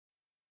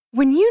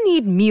When you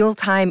need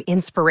mealtime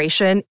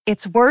inspiration,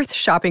 it's worth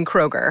shopping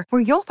Kroger,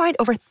 where you'll find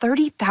over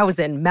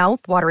 30,000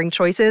 mouth-watering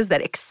choices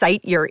that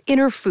excite your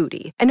inner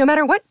foodie. And no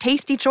matter what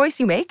tasty choice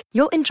you make,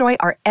 you'll enjoy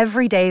our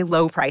everyday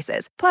low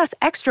prices, plus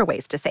extra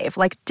ways to save,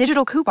 like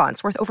digital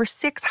coupons worth over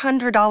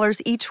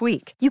 $600 each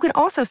week. You can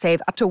also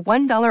save up to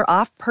 $1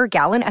 off per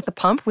gallon at the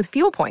pump with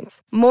fuel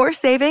points. More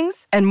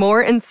savings and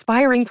more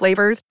inspiring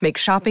flavors make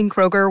shopping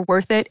Kroger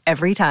worth it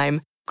every time.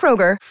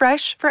 Kroger,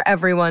 fresh for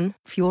everyone.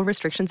 Fuel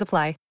restrictions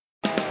apply.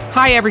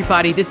 Hi,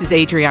 everybody. This is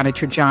Adriana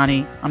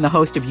Trajani. I'm the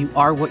host of You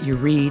Are What You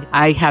Read.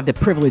 I have the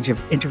privilege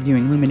of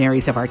interviewing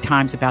luminaries of our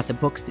times about the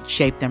books that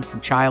shaped them from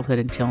childhood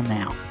until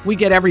now. We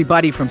get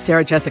everybody from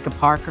Sarah Jessica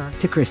Parker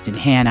to Kristen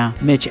Hanna,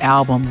 Mitch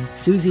Albom,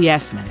 Susie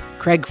Essman,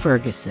 Craig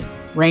Ferguson,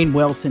 Rainn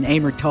Wilson,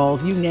 Amor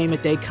Tolls, you name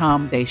it, they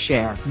come, they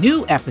share.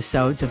 New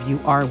episodes of You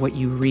Are What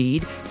You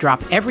Read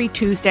drop every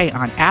Tuesday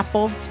on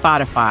Apple,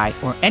 Spotify,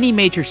 or any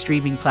major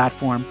streaming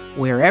platform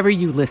wherever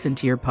you listen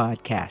to your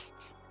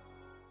podcasts.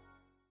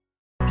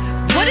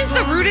 What is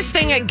the rudest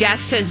thing a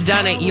guest has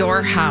done at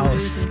your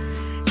house?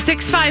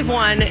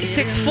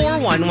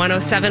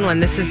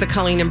 651-641-1071. This is the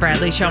Colleen and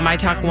Bradley Show, My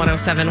Talk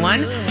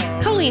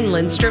 1071. Colleen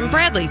Lindstrom,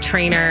 Bradley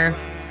Trainer.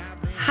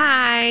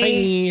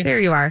 Hi. There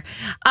you are.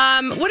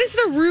 What is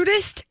the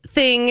rudest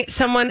thing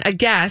a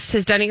guest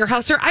has done at your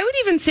house? Or I would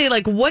even say,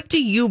 like, what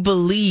do you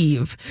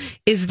believe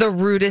is the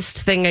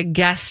rudest thing a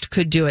guest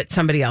could do at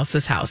somebody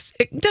else's house?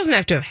 It doesn't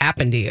have to have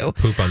happened to you.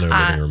 Poop on their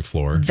living room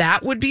floor.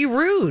 That would be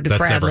rude, That's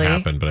Bradley. never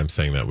happened, but I'm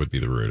saying that would be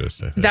the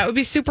rudest, I think. That would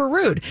be super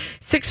rude.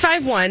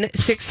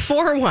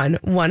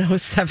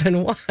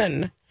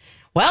 651-641-1071.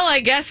 Well,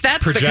 I guess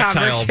that's the conversation.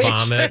 Projectile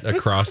vomit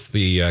across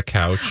the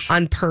couch.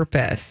 On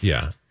purpose.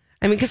 Yeah.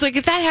 I mean, because, like,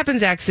 if that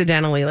happens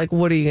accidentally, like,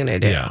 what are you going to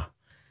do? Yeah.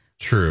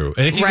 True.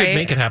 And if you could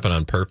make it happen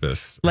on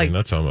purpose, like, I mean,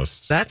 that's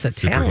almost That's a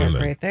talent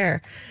right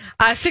there.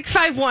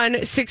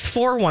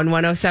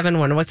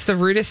 651-641-1071. What's the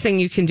rudest thing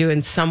you can do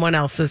in someone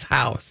else's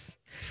house?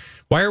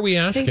 Why are we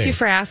asking? Thank you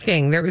for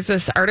asking. There was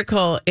this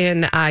article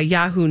in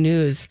Yahoo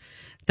News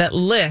that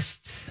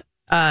lists,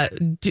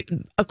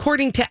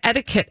 according to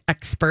etiquette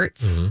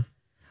experts,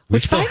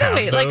 which, by the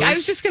way, like, I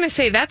was just going to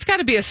say, that's got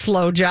to be a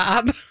slow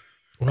job.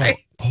 Well, right?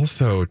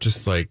 Also,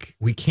 just like,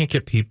 we can't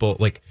get people,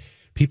 like,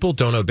 people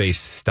don't obey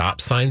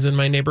stop signs in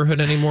my neighborhood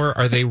anymore.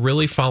 Are they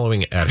really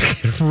following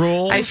etiquette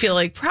rules? I feel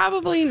like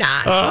probably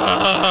not.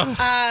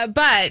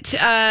 But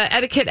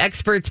etiquette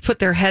experts put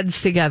their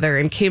heads together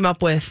and came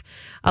up with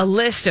a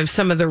list of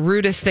some of the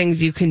rudest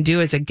things you can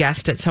do as a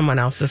guest at someone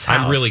else's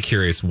house. I'm really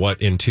curious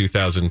what in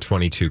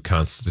 2022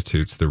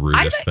 constitutes the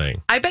rudest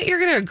thing. I bet you're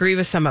going to agree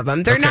with some of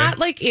them. They're not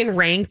like in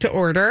ranked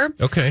order.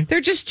 Okay.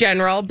 They're just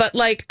general. But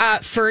like,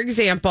 for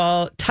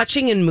example,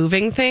 touching and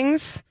moving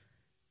things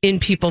in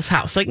people's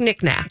house, like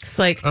knickknacks.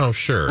 Like, oh,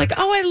 sure. Like,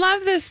 oh, I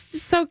love this.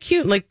 This is so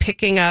cute. Like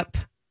picking up.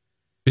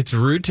 It's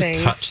rude to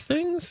touch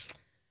things?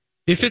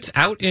 If it's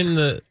out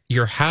in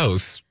your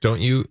house, don't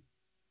you...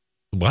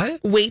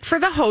 What? Wait for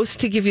the host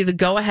to give you the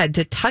go-ahead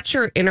to touch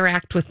or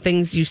interact with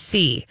things you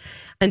see.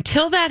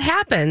 Until that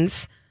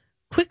happens,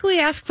 quickly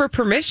ask for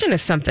permission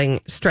if something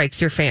strikes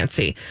your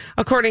fancy.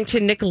 According to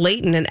Nick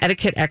Layton, an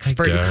etiquette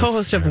expert and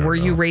co-host of Were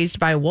You Raised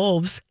by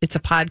Wolves? It's a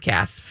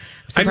podcast.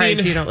 I'm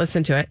surprised you don't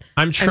listen to it.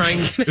 I'm trying...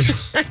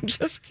 I'm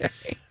just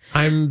kidding.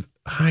 I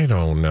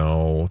don't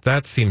know.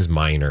 That seems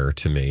minor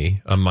to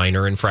me. A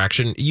minor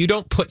infraction. You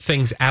don't put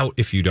things out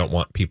if you don't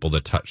want people to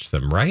touch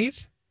them,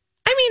 right?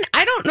 I mean,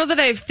 I don't know that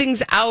I have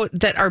things out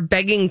that are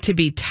begging to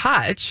be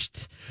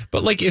touched.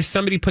 But like, if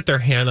somebody put their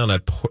hand on a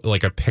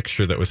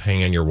picture that was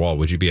hanging on your wall,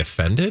 would you be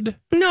offended?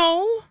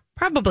 No,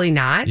 probably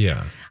not.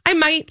 Yeah. I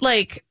might,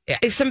 like,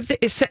 if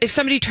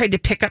somebody tried to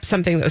pick up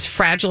something that was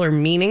fragile or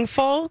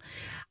meaningful,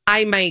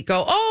 I might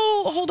go,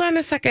 oh, hold on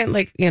a second.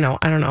 Like, I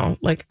don't know.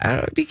 Like,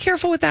 be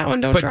careful with that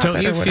one. Don't drop it. But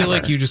don't you feel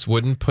like you just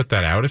wouldn't put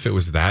that out if it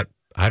was that?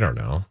 I don't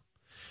know.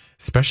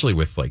 Especially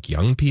with like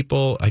young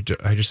people, I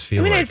just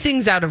feel. I have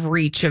things out of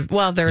reach of.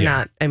 Well, they're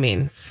not. I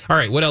mean, all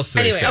right. What else?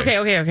 Anyway, they say?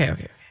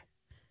 Okay.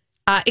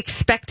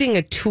 Expecting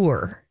a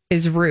tour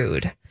is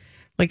rude.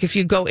 Like if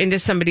you go into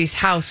somebody's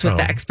house with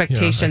the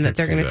expectation that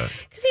they're going to,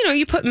 because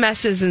you put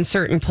messes in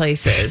certain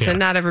places, and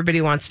not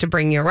everybody wants to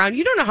bring you around.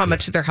 You don't know how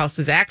much of their house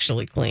is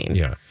actually clean.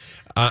 Yeah.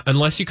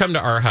 Unless you come to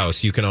our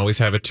house, you can always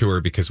have a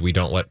tour because we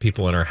don't let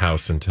people in our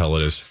house until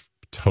it is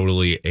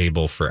totally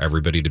able for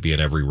everybody to be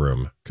in every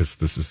room, because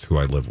this is who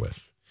I live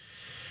with.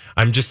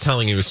 I'm just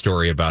telling you a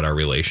story about our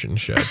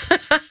relationship.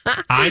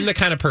 I'm the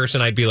kind of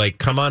person I'd be like,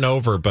 come on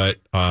over, but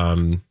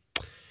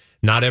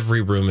not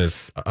every room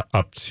is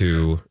up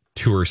to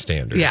tour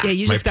standards. Yeah,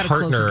 you just got to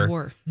close the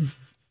door.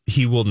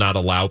 He will not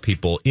allow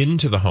people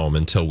into the home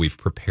until we've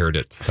prepared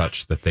it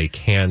such that they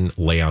can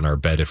lay on our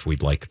bed if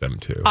we'd like them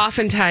to.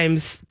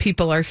 Oftentimes,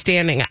 people are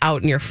standing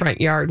out in your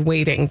front yard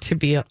waiting to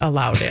be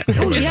allowed in.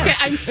 I'm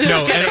just kidding.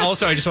 And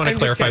also, I just want to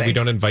clarify, we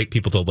don't invite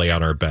people to lay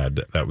on our bed.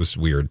 That was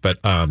weird. But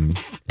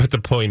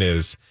the point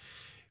is,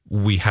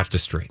 we have to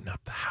straighten up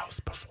the house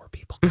before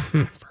people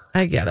come over.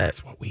 I get it.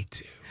 That's what we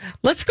do.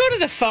 Let's go to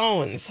the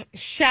phones,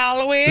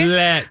 shall we?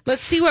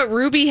 Let's see what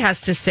Ruby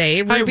has to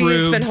say. Ruby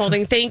has been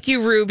holding. Thank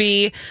you,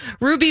 Ruby.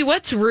 Ruby,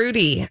 what's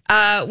Rudy?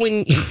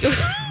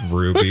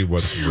 Ruby,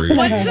 what's Rudy?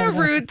 What's a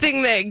rude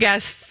thing that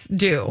guests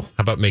do?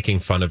 How about making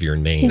fun of your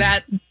name?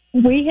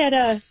 We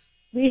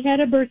had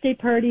a birthday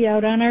party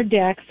out on our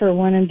deck for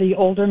one of the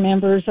older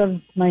members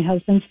of my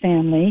husband's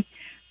family.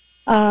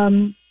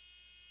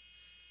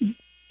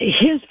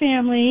 His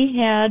family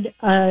had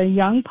a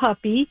young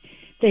puppy.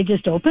 They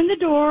just opened the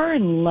door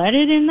and let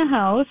it in the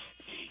house,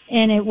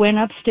 and it went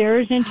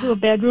upstairs into a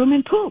bedroom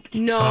and pooped.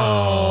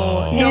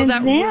 No, and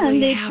that then really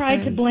they happened.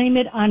 tried to blame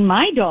it on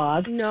my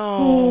dog,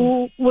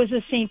 who was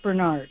a Saint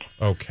Bernard.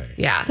 Okay.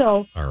 Yeah.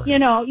 So,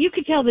 right. you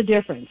could tell the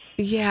difference.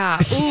 Yeah.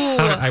 Ooh.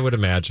 I would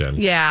imagine.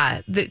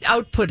 Yeah. The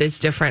output is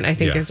different, I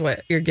think, is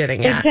what you're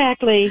getting at.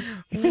 Exactly.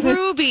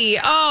 Ruby.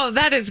 Oh,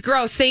 that is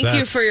gross. Thank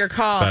you for your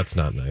call. That's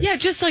not nice. Yeah,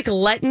 just like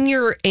letting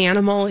your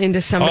animal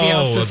into somebody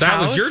else's house. Oh,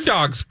 that was your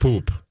dog's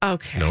poop.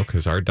 Okay. No,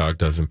 because our dog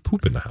doesn't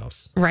poop in the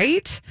house.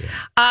 Right?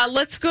 Yeah.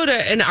 Let's go to,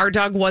 and our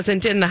dog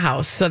wasn't in the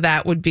house. So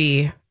that would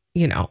be,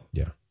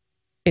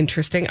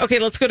 interesting. Okay,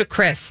 let's go to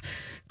Chris.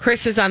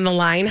 Chris is on the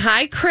line.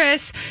 Hi,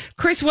 Chris.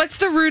 Chris, what's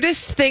the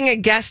rudest thing a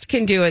guest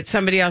can do at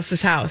somebody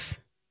else's house?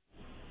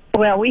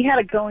 Well, we had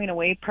a going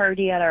away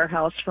party at our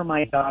house for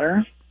my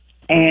daughter,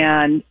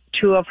 and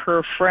two of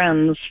her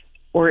friends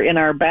were in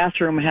our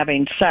bathroom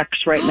having sex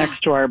right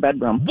next to our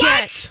bedroom.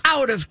 Get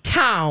out of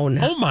town.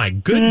 Oh, my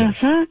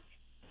goodness. Mm-hmm.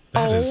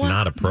 That is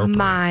not appropriate.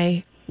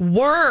 My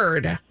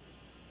word.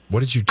 What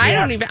did you do?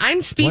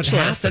 I'm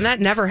speechless, and that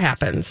never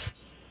happens.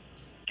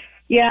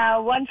 Yeah,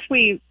 once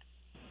we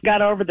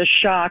got over the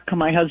shock,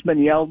 my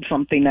husband yelled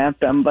something at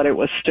them, but it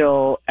was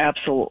still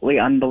absolutely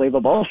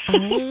unbelievable.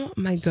 Oh,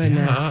 my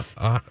goodness.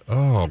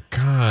 Oh,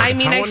 God. I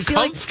mean, How I feel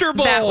like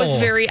uncomfortable. that was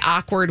very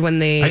awkward when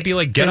they I'd be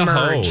like, get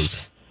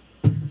emerged.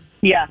 a hose.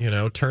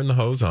 Yeah. Turn the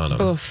hose on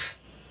them. Oof.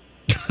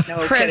 No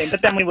Chris. kidding.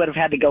 But then we would have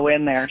had to go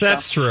in there.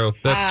 That's true.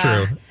 That's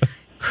true.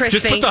 Chris,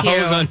 Just thank put the you.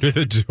 hose under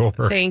the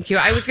door. Thank you.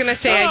 I was going to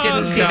say I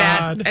didn't see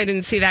that. I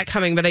didn't see that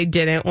coming, but I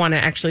didn't want to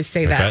actually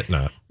say that. I bet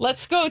not.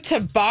 Let's go to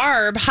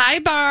Barb. Hi,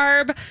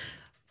 Barb.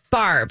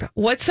 Barb,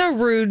 what's a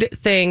rude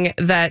thing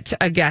that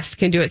a guest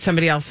can do at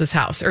somebody else's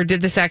house? Or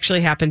did this actually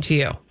happen to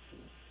you?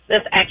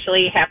 This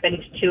actually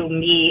happened to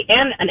me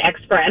and an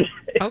ex-friend.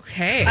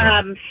 Okay.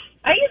 I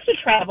used to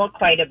travel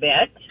quite a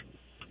bit.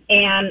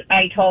 And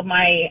I told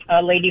my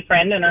lady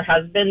friend and her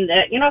husband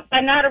that, if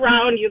I'm not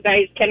around, you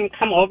guys can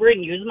come over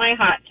and use my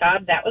hot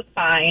tub. That was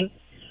fine.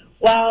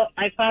 Well,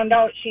 I found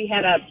out she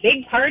had a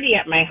big party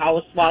at my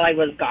house while I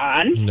was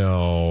gone.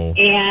 No.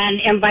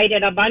 And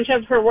invited a bunch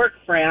of her work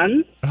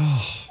friends.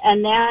 Oh.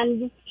 And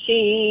then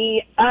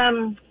she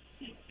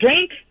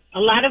drank a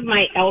lot of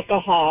my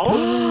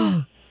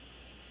alcohol.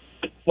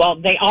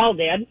 Well, they all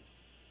did.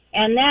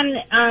 And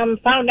then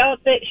found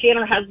out that she and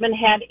her husband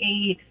had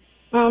a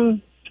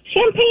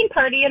champagne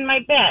party in my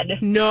bed.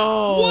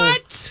 No.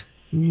 What?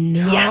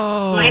 No.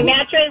 Yeah.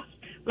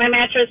 My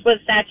mattress was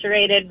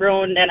saturated,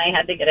 ruined, and I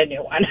had to get a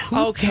new one.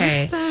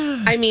 Okay.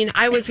 I mean,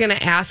 I was going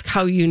to ask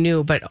how you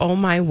knew, but oh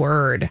my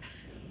word.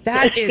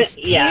 That is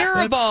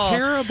terrible. That's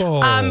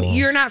terrible.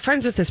 You're not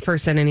friends with this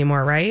person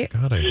anymore, right?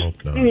 God, I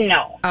hope not.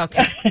 No.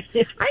 Okay.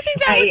 I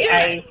think that would do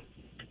it.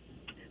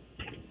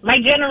 My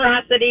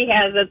generosity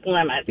has its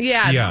limits.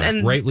 Yeah,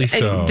 and rightly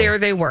so. And there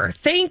they were.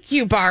 Thank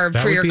you, Barb,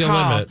 for your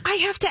call. Limit. I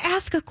have to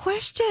ask a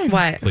question.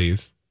 What?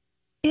 Please.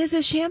 Is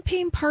a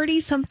champagne party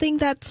something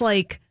that's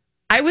like...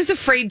 I was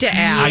afraid to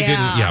ask. I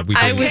didn't. Yeah, we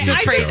didn't. I was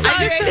afraid.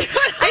 I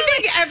I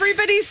think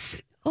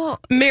everybody's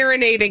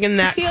marinating in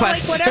that feel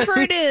question. like whatever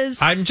it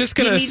is. I'm just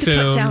going to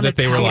assume that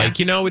they were like,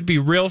 it'd be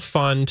real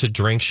fun to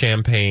drink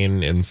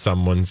champagne in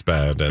someone's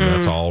bed, and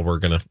that's all we're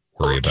going to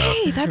worry about.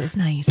 Okay, that's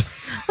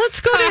nice. Let's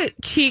go to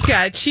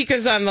Chica.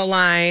 Chica's on the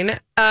line.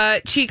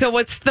 Chica,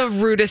 what's the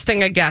rudest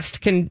thing a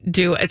guest can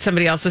do at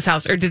somebody else's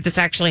house? Or did this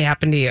actually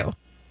happen to you?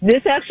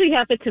 This actually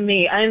happened to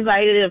me. I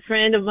invited a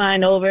friend of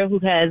mine over who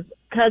has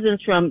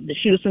cousins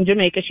she was from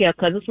Jamaica. She has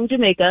cousins from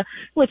Jamaica,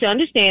 which I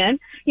understand.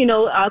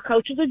 Our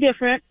cultures are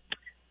different.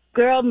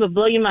 Girl, I'm going to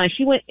blow your mind.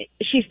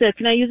 She said,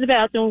 can I use the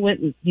bathroom?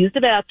 Went and used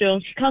the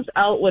bathroom. She comes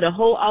out with a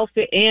whole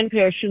outfit and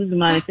pair of shoes of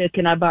mine and said,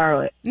 can I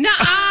borrow it?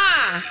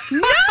 Nuh-uh.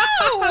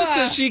 No.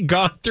 So she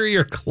gone through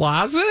your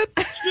closet?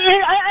 Yeah,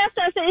 I asked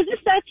her, I said, is this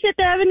that Fifth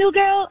Avenue,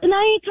 girl? And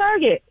I ain't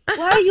Target.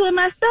 Why are you in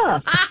my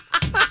stuff?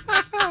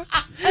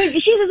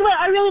 She says, well,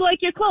 I really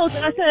like your clothes.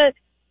 And I said,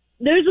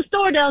 there's a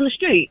store down the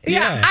street.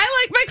 Yeah.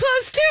 I like my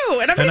clothes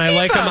too. And I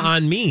like them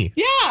on me.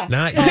 Yeah.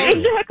 Not you.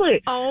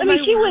 Exactly. Oh,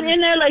 she went in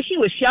there like she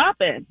was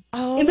shopping.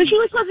 Oh. But she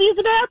was supposed to use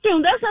the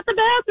bathroom. That's not the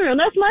bathroom.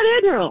 That's my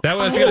bedroom. I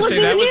was going to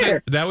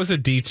say that was a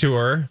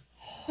detour.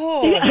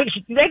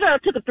 They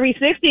took a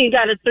 360 and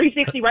got a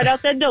 360 right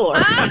out that door.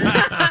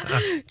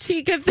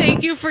 Tika,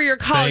 thank you for your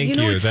call. Thank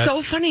you. It's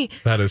so funny.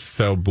 That is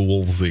so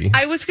ballsy.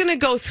 I was going to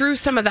go through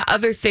some of the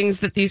other things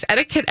that these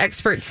etiquette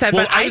experts said,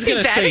 Well, but I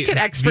think the etiquette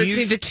experts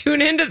need to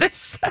tune into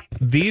this.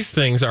 These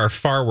things are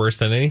far worse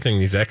than anything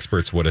these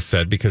experts would have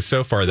said, because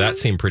so far that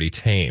seemed pretty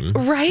tame.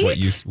 Right.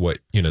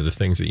 The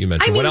things that you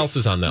mentioned. What else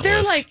is on that they're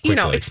list? They're like,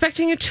 Quickly.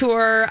 expecting a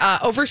tour,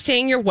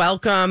 overstaying your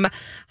welcome,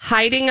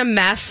 hiding a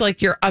mess,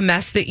 like you're a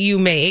mess that you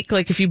make.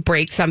 Like if you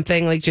break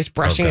something, like just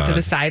brushing it to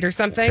the side or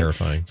something.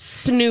 Terrifying.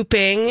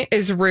 Snooping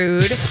is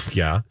rude.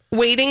 Yeah.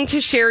 Waiting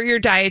to share your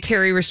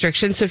dietary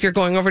restrictions. So if you're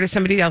going over to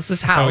somebody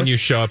else's house. Oh, and you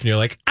show up and you're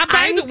like,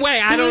 by the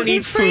way, I don't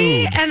eat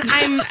food. And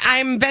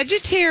I'm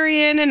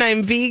vegetarian and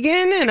I'm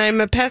vegan and I'm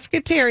a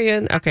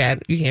pescatarian. Okay,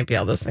 you can't be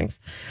all those things.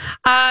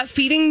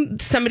 Feeding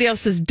somebody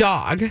else's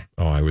dog.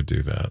 Oh, I would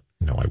do that.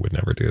 No, I would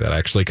never do that,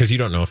 actually, because you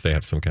don't know if they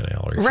have some kind of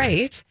allergy.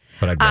 Right.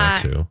 But I'd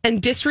want to.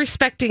 And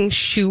disrespecting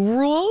shoe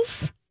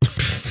rules.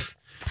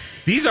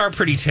 These are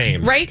pretty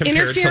tame. Right?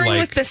 Interfering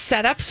with the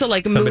setup. So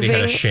like somebody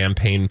moving. had a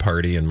champagne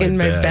party in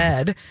my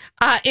bed.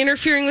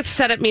 Interfering with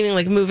setup, meaning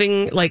like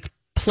moving like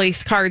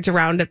place cards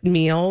around at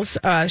meals.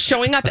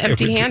 Showing up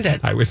empty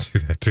handed. I would do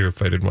that too if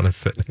I didn't want to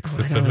sit next to I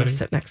don't somebody. want to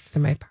sit next to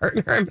my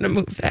partner. I'm going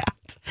to move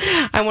that.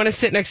 I want to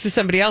sit next to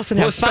somebody else and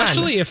have fun.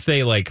 Especially if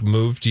they like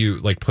moved you,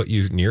 like put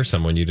you near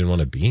someone you didn't want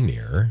to be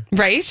near.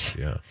 Right?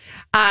 Yeah.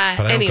 But I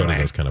don't anyway. go to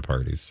those kind of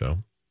parties, so.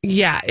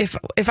 Yeah,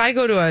 if I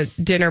go to a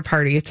dinner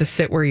party, it's a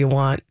sit where you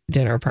want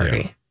dinner party.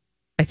 Yeah.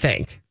 I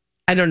think.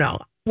 I don't know.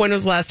 When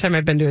was the last time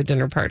I've been to a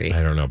dinner party?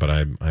 I don't know, but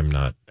I'm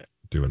not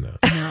doing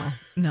that.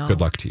 No.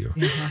 Good luck to you.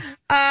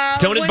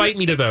 Don't invite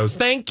me to those.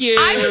 Thank you.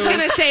 I was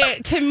going to say,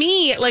 to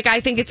me, like, I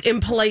think it's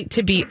impolite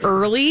to be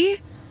early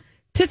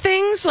to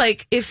things.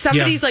 Like, if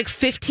somebody's like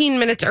 15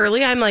 minutes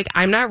early, I'm like,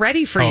 I'm not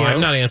ready for you.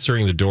 I'm not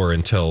answering the door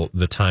until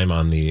the time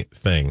on the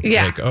thing.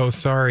 Yeah. Like, oh,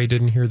 sorry,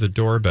 didn't hear the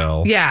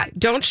doorbell. Yeah.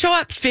 Don't show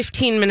up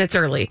 15 minutes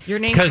early. Your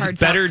name card's Because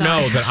better outside.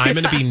 know that I'm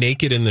going to be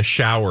naked in the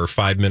shower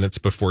 5 minutes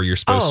before you're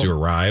supposed to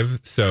arrive.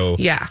 So,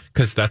 yeah.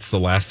 Because that's the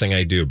last thing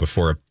I do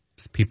before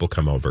people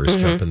come over is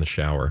jump in the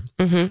shower.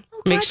 Mm-hmm.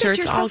 Make sure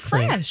it's all so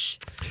fresh.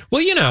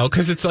 Well,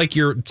 because it's like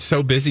you're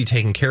so busy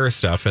taking care of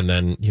stuff, and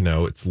then,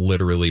 it's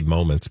literally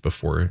moments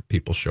before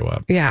people show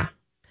up. Yeah.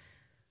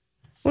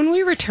 When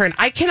we return,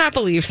 I cannot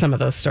believe some of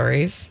those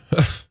stories.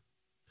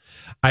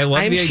 I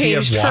love the idea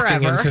of walking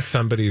forever. into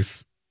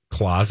somebody's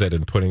closet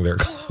and putting their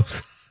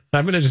clothes on.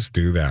 I'm going to just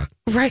do that.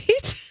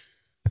 Right?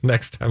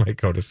 Next time I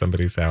go to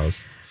somebody's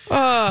house.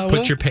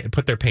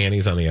 Put their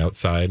panties on the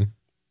outside.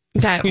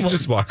 You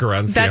just walk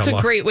around and see that's how a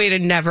long. great way to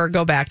never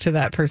go back to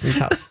that person's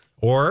house.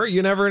 Or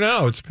you never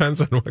know. It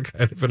depends on what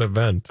kind of an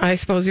event. I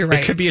suppose you're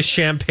right. It could be a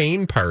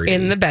champagne party.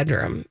 In the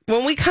bedroom.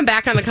 When we come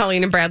back on the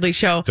Colleen and Bradley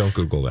show. Don't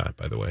Google that,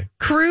 by the way.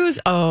 Cruise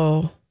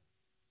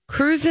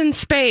in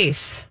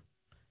space.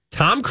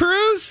 Tom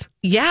Cruise?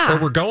 Yeah.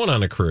 Or we're going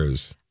on a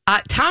cruise.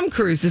 Tom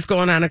Cruise is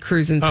going on a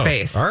cruise in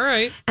space. All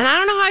right. And I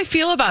don't know how I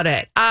feel about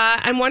it.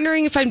 I'm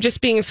wondering if I'm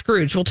just being a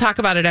Scrooge. We'll talk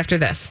about it after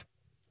this.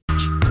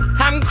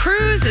 Tom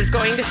Cruise is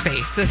going to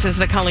space. This is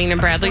the Colleen and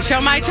Bradley show.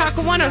 My Talk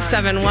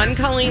 1071.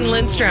 Colleen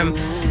Lindstrom,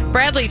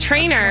 Bradley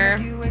Trainer.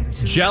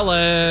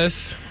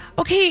 Jealous.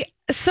 Okay,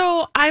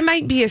 so I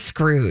might be a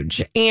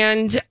Scrooge.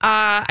 And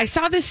I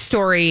saw this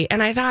story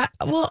and I thought,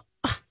 well,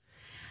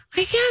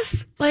 I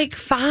guess,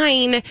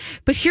 fine.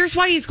 But here's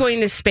why he's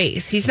going to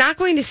space. He's not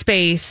going to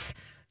space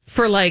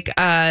for like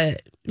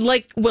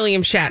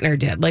William Shatner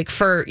did,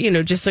 for,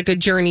 just like a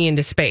journey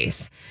into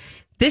space.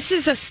 This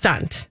is a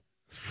stunt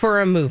for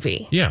a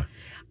movie. Yeah.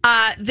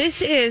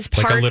 This is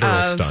part like a literal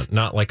of stunt,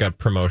 not like a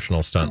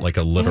promotional stunt, like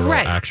a literal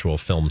actual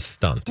film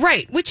stunt.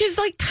 Right, which is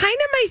kind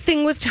of my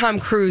thing with Tom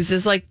Cruise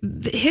is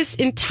his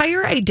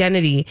entire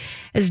identity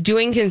as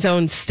doing his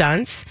own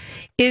stunts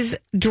is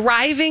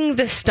driving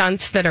the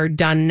stunts that are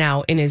done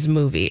now in his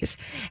movies.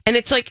 And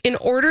it's in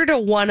order to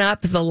one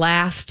up the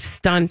last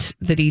stunt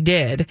that he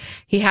did,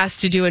 he has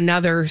to do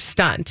another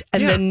stunt.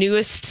 And the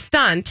newest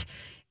stunt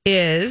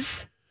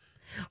is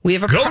we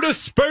have to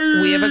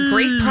space. We have a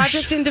great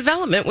project in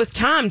development with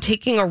Tom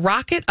taking a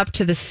rocket up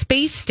to the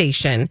space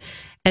station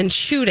and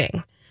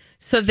shooting.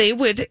 So they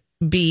would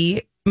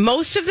be,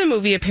 most of the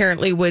movie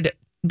apparently would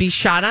be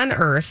shot on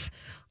Earth,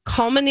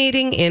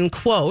 culminating in,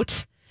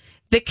 quote,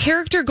 the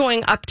character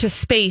going up to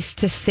space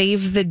to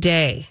save the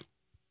day.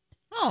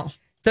 Oh.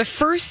 The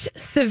first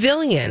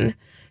civilian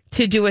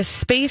to do a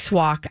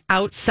spacewalk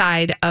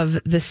outside of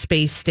the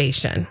space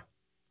station.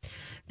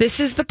 This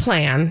is the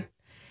plan.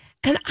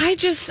 And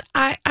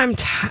I'm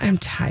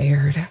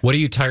tired. What are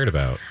you tired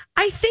about?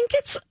 I think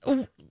it's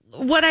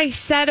what I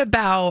said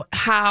about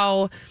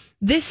how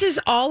this is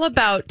all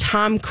about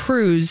Tom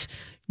Cruise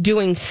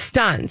doing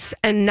stunts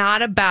and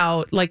not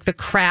about the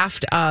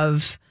craft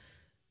of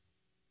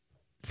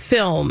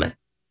film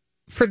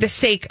for the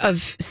sake of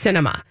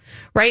cinema,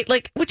 right?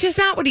 Which is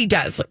not what he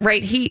does,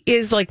 right? He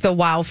is the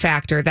wow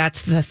factor.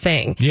 That's the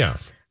thing. Yeah.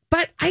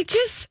 But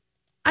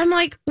I'm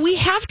we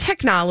have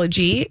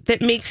technology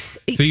that makes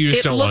So you just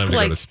it don't look want him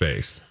to go to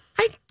space.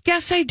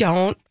 guess I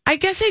don't. I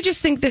guess I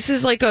just think this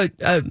is like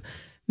a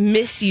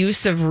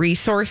misuse of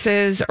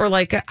resources, or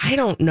like, I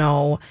don't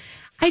know.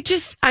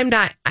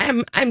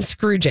 I'm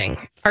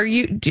Scrooging.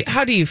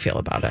 How do you feel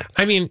about it?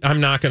 I mean,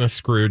 I'm not going to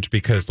Scrooge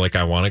because like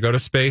I want to go to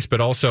space, but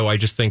also I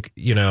just think,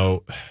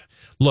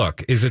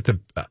 look, is it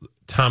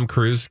Tom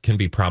Cruise can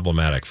be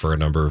problematic for a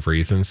number of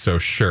reasons. So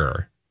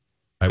sure.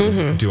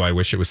 Do I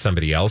wish it was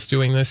somebody else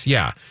doing this?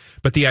 Yeah.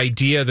 But the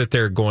idea that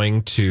they're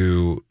going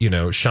to,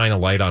 shine a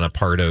light on a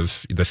part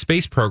of the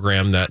space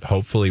program that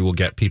hopefully will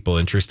get people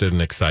interested and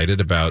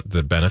excited about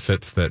the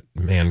benefits that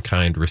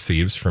mankind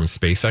receives from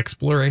space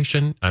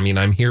exploration. I mean,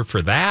 I'm here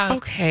for that.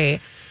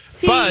 Okay.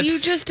 See, but you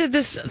just did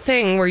this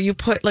thing where you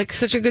put like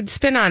such a good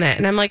spin on it.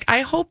 And I'm like,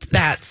 I hope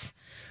that's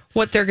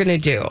what they're going to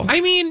do. I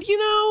mean,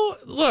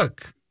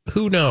 look.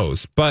 Who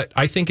knows? But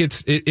I think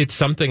it's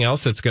something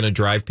else that's going to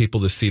drive people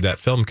to see that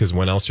film, because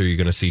when else are you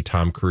going to see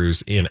Tom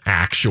Cruise in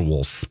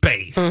actual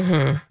space?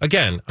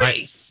 Again,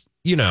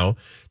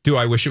 do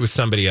I wish it was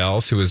somebody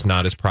else who is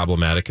not as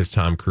problematic as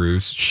Tom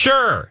Cruise?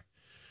 Sure.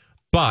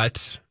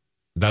 But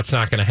that's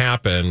not going to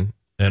happen.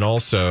 And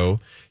also,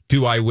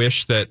 do I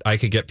wish that I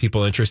could get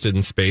people interested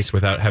in space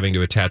without having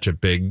to attach a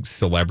big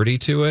celebrity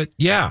to it?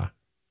 Yeah.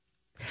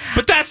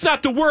 But that's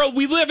not the world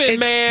we live in,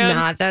 man.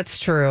 Not. That's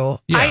true.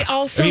 Yeah.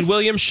 I mean,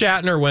 William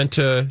Shatner went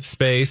to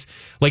space.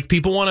 Like,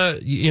 people want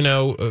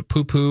to,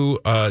 poo-poo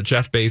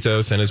Jeff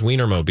Bezos and his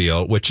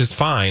Wienermobile, which is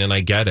fine, and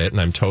I get it,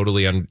 and I'm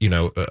totally, aware.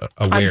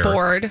 I'm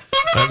bored.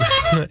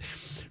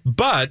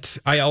 But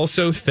I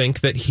also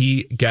think that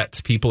he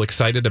gets people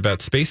excited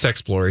about space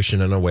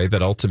exploration in a way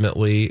that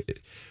ultimately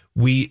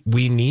we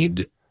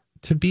need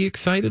to be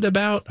excited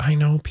about. I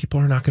know people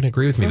are not going to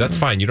agree with me. That's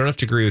fine. You don't have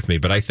to agree with me,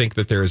 but I think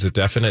that there is a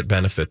definite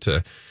benefit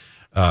to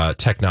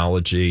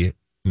technology,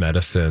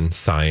 medicine,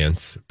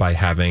 science by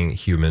having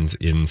humans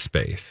in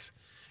space.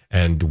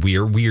 And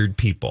we're weird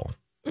people.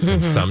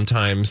 And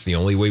sometimes the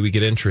only way we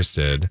get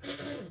interested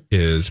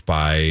is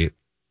by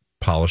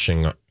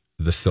polishing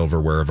the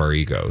silverware of our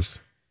egos.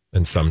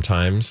 And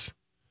sometimes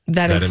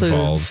that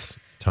involves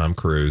Tom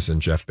Cruise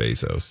and Jeff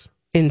Bezos.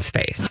 In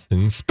space.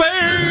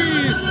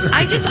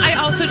 I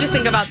also just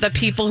think about the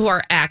people who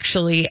are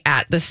actually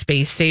at the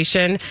space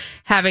station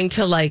having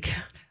to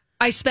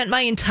I spent my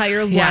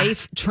entire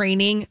life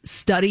training,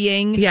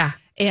 studying,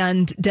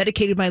 and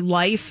dedicated my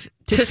life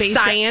to space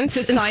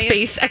science and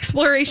space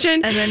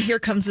exploration. And then here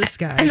comes this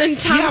guy. And then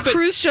Tom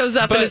Cruise shows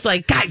up and is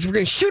like, guys, we're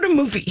going to shoot a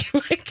movie.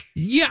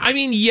 I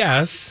mean,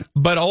 yes,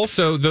 but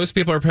also those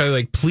people are probably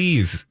like,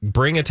 please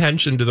bring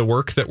attention to the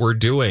work that we're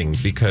doing,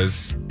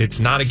 because it's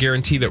not a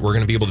guarantee that we're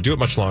going to be able to do it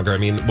much longer. I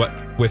mean,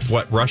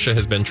 what Russia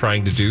has been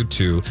trying to do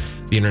to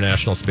the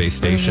International Space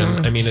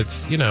Station, I mean,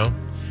 it's,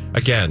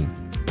 again,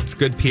 it's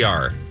good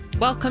PR.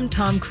 Welcome,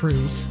 Tom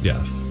Cruise.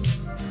 Yes.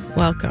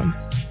 Welcome.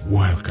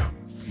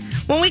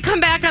 When we come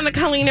back on the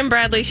Colleen and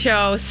Bradley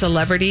Show,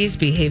 celebrities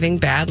behaving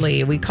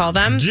badly. We call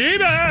them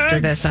G-Bags. After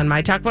this on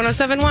My Talk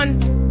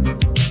 107.1.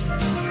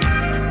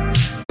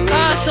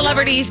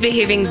 Celebrities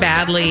behaving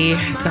badly.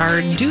 It's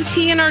our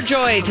duty and our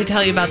joy to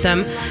tell you about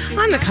them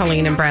on the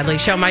Colleen and Bradley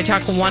Show. My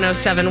Talk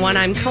 107.1.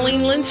 I'm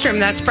Colleen Lindstrom.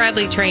 That's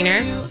Bradley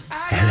Trainer.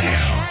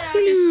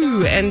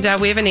 Hello. And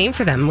we have a name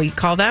for them. We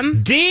call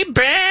them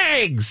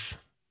D-Bags.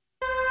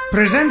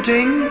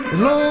 Presenting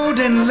Lord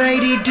and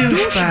Lady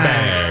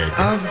Douchebag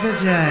of the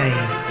Day.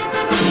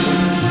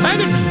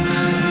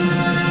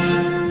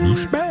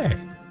 Douchebag.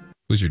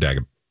 Who's your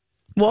dagger?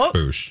 What?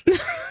 Boosh.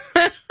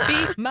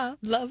 Be my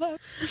lover.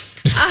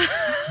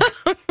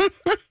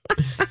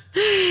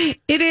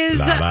 It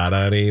is In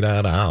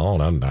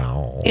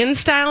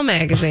Style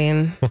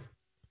magazine.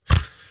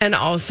 And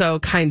also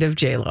kind of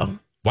J-Lo.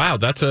 Wow,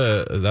 that's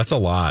a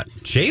lot.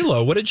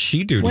 J-Lo, what did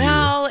she do to you?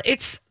 Well,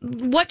 it's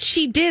what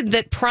she did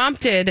that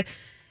prompted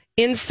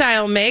In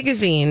Style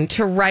magazine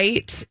to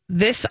write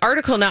this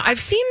article. Now, I've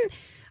seen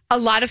a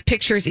lot of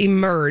pictures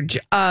emerge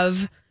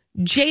of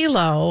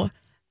J-Lo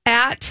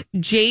at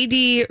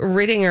J.D.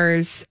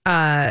 Rittinger's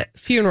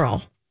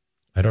funeral.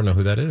 I don't know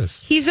who that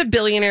is. He's a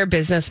billionaire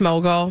business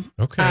mogul.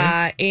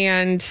 Okay.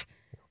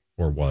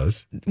 Or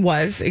was.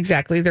 Was,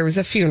 exactly. There was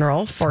a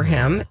funeral for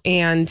him.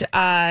 And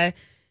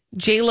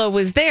J-Lo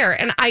was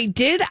there. And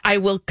I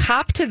will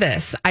cop to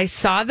this. I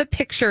saw the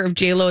picture of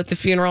J-Lo at the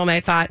funeral and I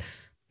thought,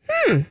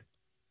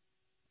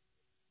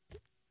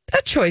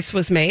 a choice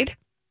was made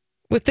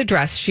with the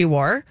dress she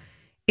wore.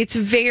 It's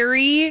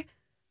very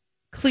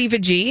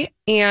cleavagey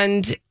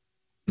and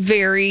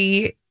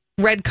very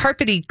red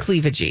carpety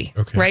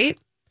cleavagey, right?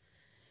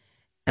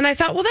 And I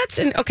thought, well,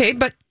 okay,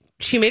 but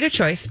she made a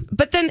choice.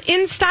 But then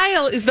In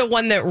Style is the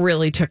one that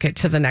really took it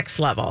to the next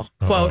level.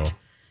 Quote,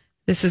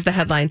 this is the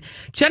headline.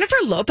 Jennifer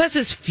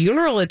Lopez's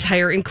funeral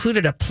attire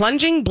included a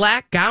plunging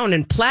black gown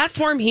and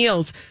platform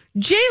heels.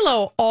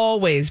 J-Lo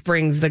always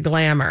brings the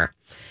glamour.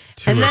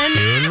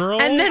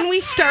 Funeral? And then we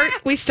start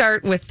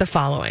with the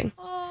following.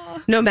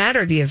 No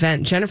matter the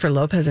event, Jennifer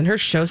Lopez and her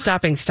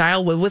show-stopping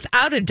style will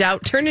without a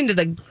doubt turn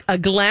into a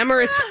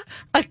glamorous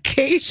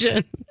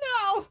occasion.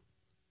 No.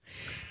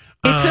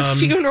 It's a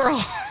funeral.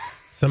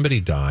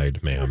 Somebody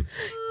died, ma'am.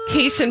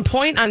 Case in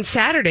point, on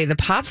Saturday, the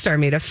pop star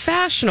made a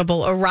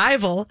fashionable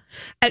arrival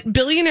at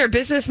billionaire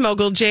business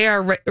mogul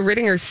J.R.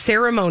 Rittinger's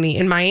ceremony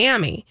in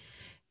Miami.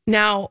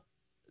 Now,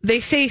 they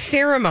say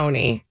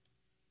ceremony,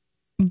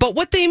 but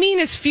what they mean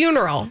is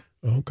funeral.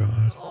 Oh,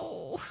 God.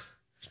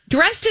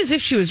 Dressed as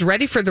if she was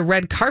ready for the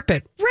red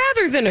carpet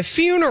rather than a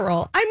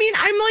funeral. I mean,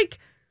 I'm like,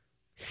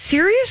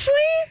 seriously?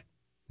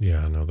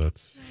 Yeah, no,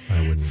 I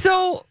wouldn't.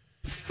 So,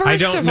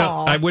 first of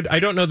all, I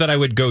don't know that I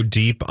would go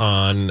deep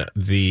on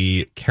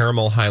the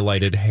caramel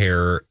highlighted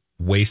hair,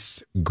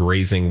 waist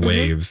grazing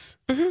waves,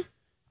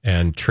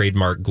 and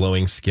trademark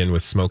glowing skin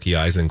with smoky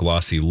eyes and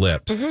glossy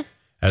lips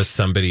as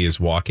somebody is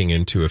walking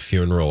into a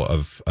funeral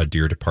of a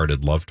dear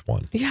departed loved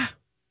one. Yeah.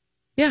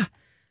 Yeah.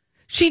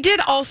 She did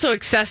also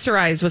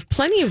accessorize with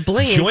plenty of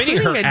bling. Joining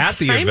her at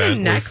the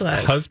event was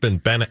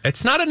husband Ben.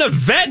 It's not an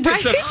event;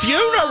 it's a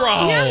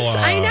funeral. Yes,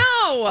 I know.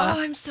 Oh,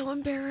 I'm so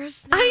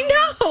embarrassed.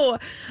 I know.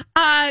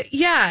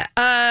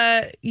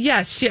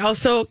 Yes, she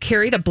also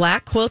carried a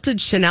black quilted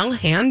Chanel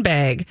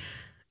handbag.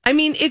 I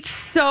mean, it's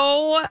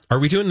so. Are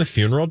we doing the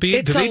funeral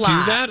beat? Do they do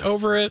lot. that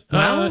over at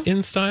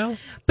In Style?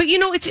 But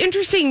it's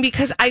interesting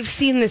because I've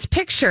seen this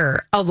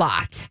picture a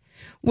lot,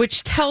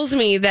 which tells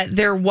me that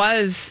there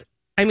was.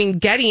 I mean,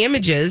 Getty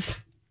Images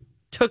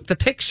took the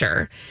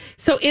picture.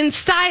 So In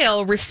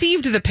Style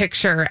received the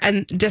picture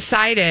and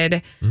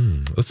decided...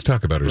 let's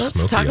talk about her smoky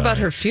Let's talk about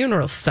eye. her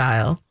funeral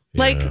style.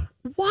 Yeah. Like,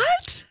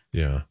 what?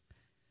 Yeah.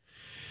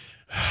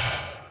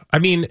 I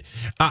mean,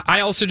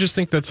 I also just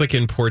think that's like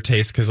in poor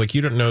taste because like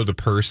you don't know the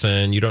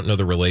person, you don't know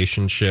the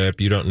relationship,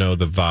 you don't know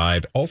the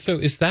vibe. Also,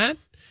 is that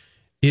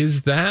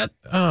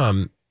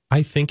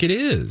I think it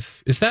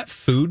is. Is that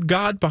food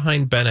god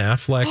behind Ben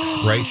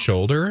Affleck's right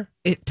shoulder?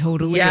 It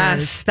totally is.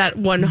 Yes, that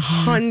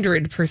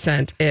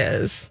 100%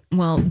 is.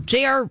 Well,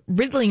 J.R.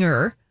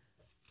 Rittinger,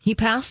 he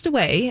passed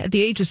away at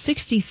the age of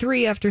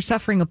 63 after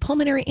suffering a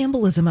pulmonary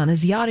embolism on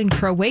his yacht in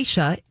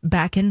Croatia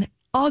back in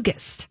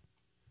August.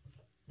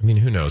 I mean,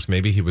 who knows?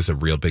 Maybe he was a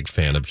real big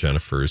fan of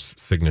Jennifer's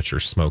signature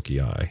smoky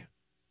eye.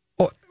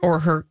 Or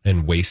her...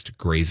 And waist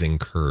grazing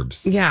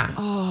curves. Yeah.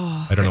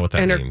 Oh, I don't know what that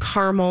means. And her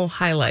caramel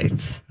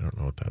highlights. I don't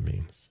know what that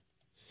means.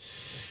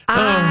 Oh,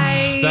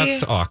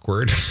 that's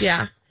awkward.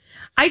 Yeah.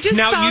 I just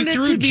found it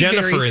to be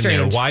very strange. Now, you threw Jennifer in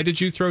there. Why did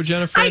you throw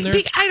Jennifer in there?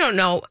 I don't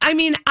know. I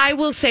mean, I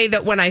will say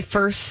that when I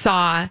first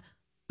saw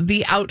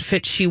the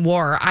outfit she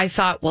wore, I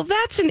thought, well,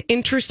 that's an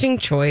interesting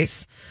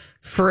choice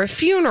for a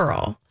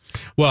funeral.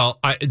 Well,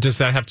 does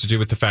that have to do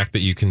with the fact that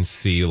you can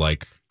see,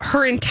 like...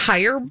 her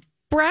entire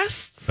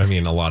breasts? I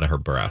mean, a lot of her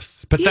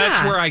breasts. But Yeah.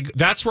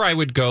 that's where I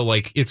would go,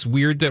 like, it's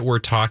weird that we're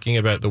talking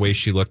about the way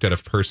she looked at a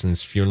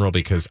person's funeral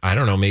because, I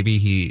don't know, maybe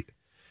he...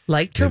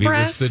 liked her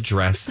breasts? Maybe it was the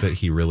dress that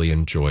he really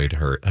enjoyed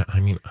her. I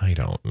mean, I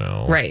don't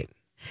know. Right.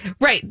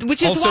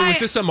 Which is also, why... was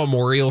this a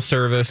memorial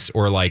service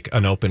or like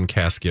an open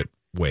casket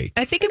wake?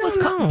 I think it was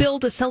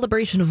billed a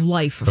celebration of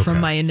life from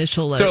my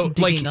initial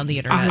digging on the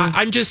internet.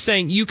 I'm just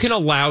saying you can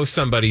allow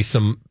somebody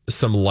some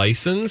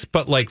license,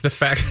 but like the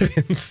fact that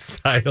In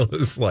Style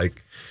is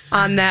like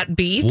on that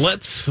beat.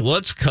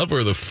 Let's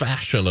cover the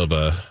fashion of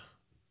a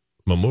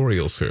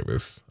memorial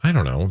service. I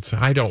don't know.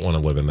 I don't want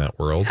to live in that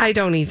world. I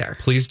don't either.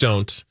 Please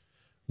don't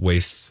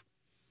waste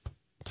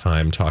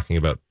time talking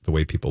about the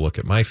way people look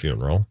at my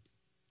funeral.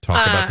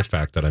 Talk about the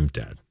fact that I'm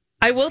dead.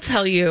 I will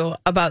tell you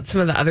about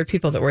some of the other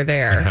people that were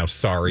there. And how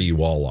sorry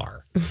you all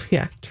are.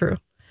 Yeah, true.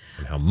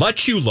 And how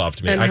much you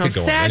loved me. And I how could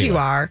go sad on you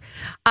anyway. are.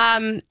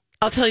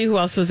 I'll tell you who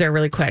else was there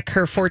really quick.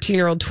 Her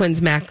 14-year-old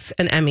twins, Max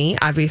and Emmy,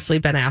 obviously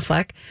Ben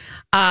Affleck.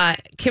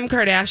 Kim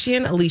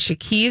Kardashian, Alicia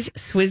Keys,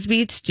 Swizz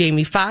Beatz,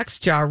 Jamie Foxx,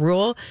 Ja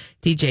Rule,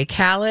 DJ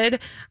Khaled,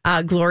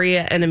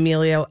 Gloria and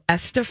Emilio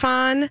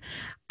Estefan.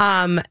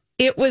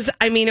 It was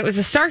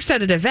a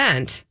star-studded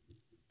event.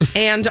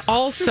 And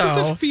also,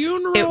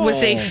 it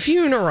was a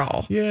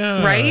funeral.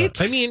 Yeah. Right?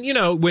 I mean,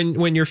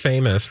 when you're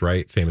famous,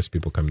 right? Famous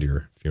people come to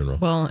your funeral.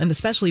 Well, and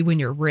especially when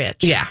you're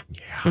rich. Yeah.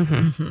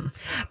 Mm-hmm.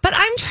 But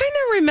I'm trying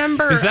to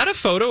remember. Is that a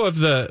photo of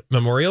the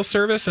memorial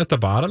service at the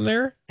bottom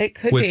there? It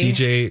could with be. With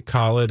DJ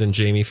Khaled and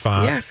Jamie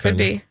Foxx? Yeah, could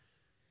be.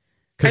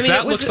 Because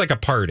that looks like a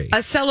party.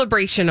 A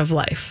celebration of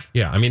life.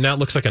 Yeah. I mean, that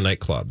looks like a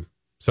nightclub.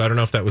 So I don't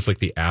know if that was like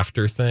the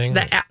after thing.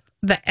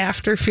 The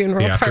after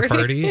funeral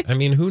party. I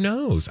mean, who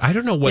knows? I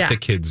don't know what the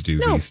kids do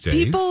these days.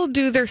 People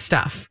do their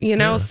stuff.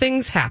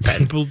 Things happen.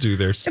 People do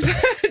their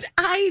stuff.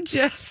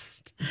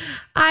 But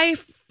I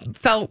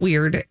felt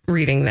weird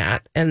reading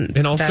that.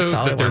 And also that's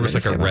all that there was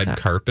like a red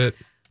carpet.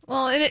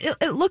 Well, and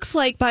it looks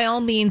like, by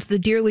all means, the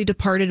dearly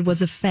departed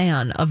was a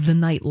fan of the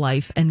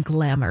nightlife and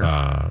glamour.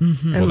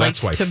 Well,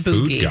 that's why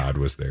Food God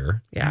was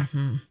there. Yeah.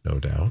 No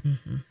doubt.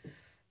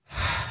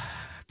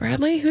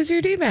 Bradley, who's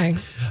your D-bag?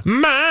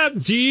 My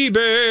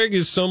D-bag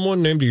is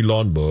someone named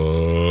Elon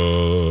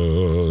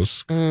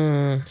Musk.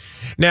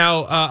 Now,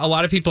 a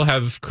lot of people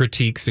have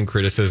critiques and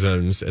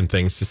criticisms and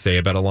things to say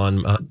about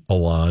Elon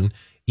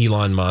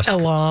Musk.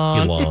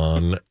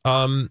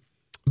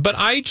 But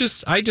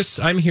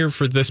I'm here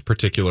for this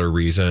particular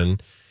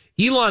reason.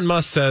 Elon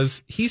Musk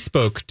says he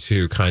spoke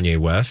to Kanye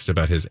West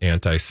about his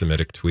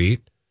anti-Semitic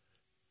tweet.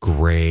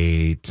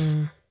 Great.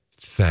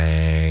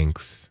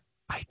 Thanks.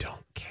 I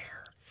don't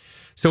care.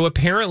 So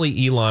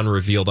apparently Elon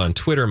revealed on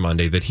Twitter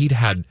Monday that he'd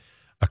had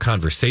a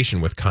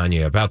conversation with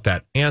Kanye about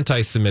that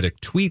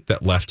anti-Semitic tweet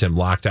that left him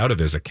locked out of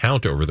his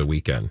account over the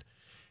weekend.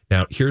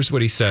 Now, here's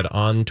what he said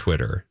on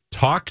Twitter.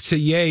 Talk to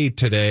Ye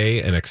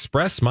today and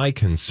express my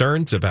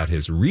concerns about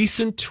his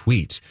recent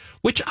tweet,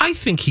 which I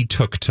think he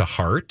took to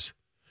heart.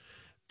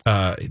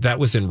 That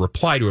was in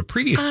reply to a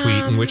previous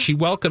tweet in which he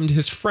welcomed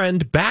his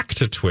friend back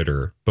to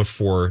Twitter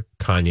before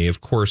Kanye,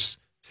 of course,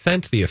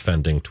 sent the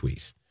offending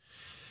tweet.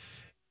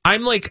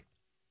 I'm like,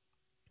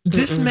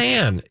 this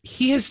man,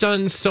 he has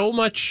done so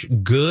much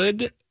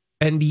good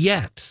and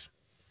yet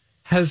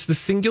has the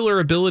singular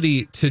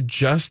ability to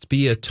just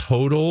be a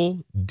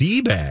total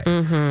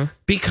D-bag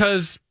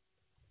because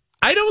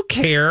I don't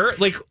care.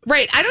 Like,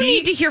 right. I don't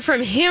need to hear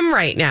from him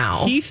right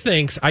now. He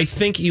thinks, I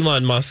think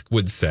Elon Musk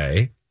would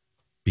say,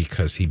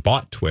 because he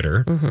bought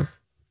Twitter,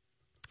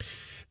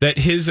 that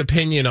his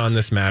opinion on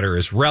this matter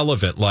is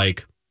relevant.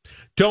 Like,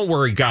 don't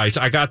worry, guys,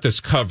 I got this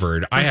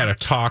covered. I had a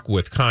talk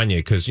with Kanye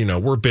because, you know,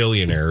 we're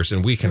billionaires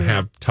and we can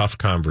have tough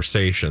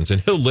conversations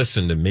and he'll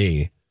listen to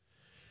me.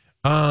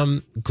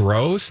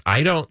 Gross.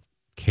 I don't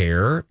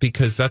care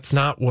because that's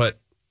not what,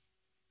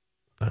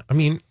 I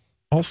mean,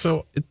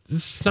 also,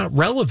 it's just not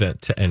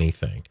relevant to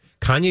anything.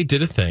 Kanye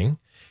did a thing.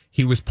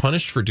 He was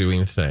punished for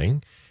doing a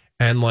thing.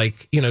 And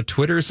like, you know,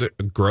 Twitter's a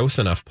gross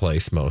enough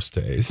place most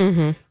days.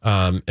 And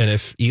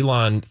if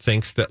Elon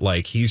thinks that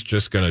like he's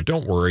just going to,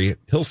 don't worry,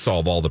 he'll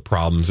solve all the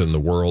problems in the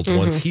world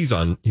once he's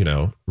on, you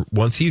know,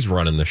 once he's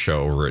running the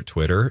show over at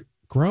Twitter.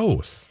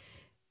 Gross.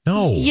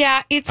 No.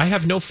 Yeah, I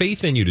have no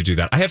faith in you to do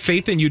that. I have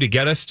faith in you to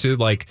get us to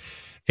like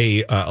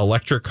a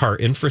electric car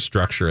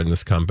infrastructure in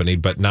this company,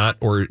 but not,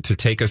 or to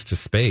take us to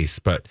space,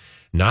 but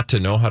not to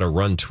know how to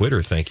run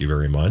Twitter. Thank you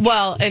very much.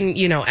 Well, and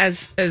you know,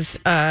 as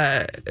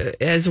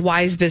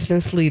wise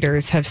business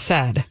leaders have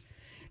said,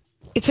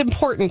 it's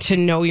important to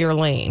know your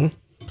lane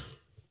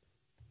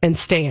and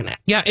stay in it.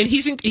 Yeah, and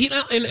he's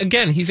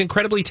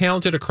incredibly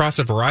talented across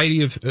a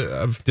variety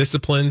of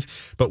disciplines.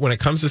 But when it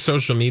comes to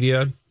social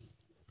media,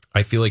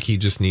 I feel like he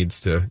just needs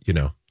to, you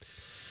know,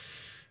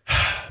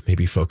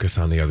 maybe focus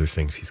on the other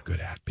things he's good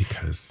at,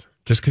 because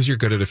just because you're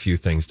good at a few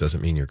things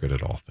doesn't mean you're good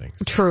at all things.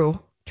 True.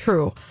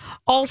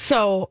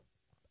 Also,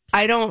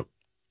 Elon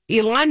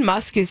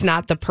Musk is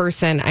not the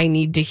person I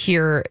need to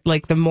hear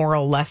like the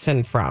moral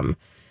lesson from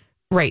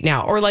right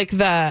now, or like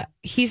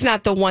he's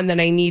not the one that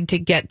I need to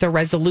get the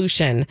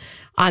resolution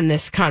on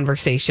this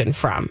conversation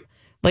from.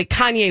 Like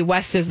Kanye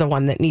West is the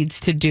one that needs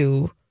to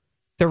do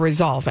the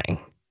resolving,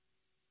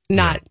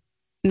 not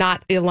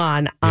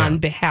Elon on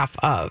behalf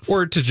of.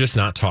 Or to just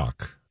not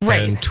talk.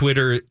 Right. And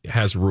Twitter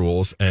has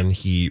rules, and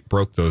he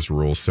broke those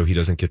rules, so he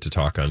doesn't get to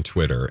talk on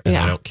Twitter. And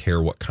I don't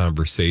care what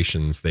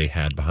conversations they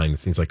had behind the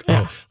scenes. Like,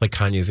 like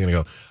Kanye's going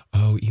to go,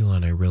 oh,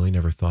 Elon, I really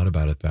never thought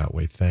about it that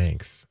way.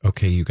 Thanks.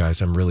 Okay, you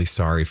guys, I'm really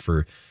sorry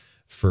for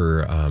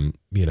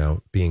you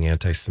know, being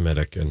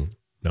anti-Semitic. And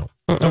no,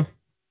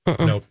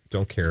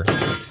 don't care.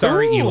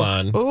 Sorry,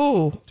 Elon.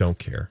 Don't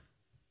care.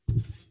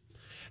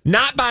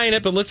 Not buying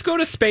it, but let's go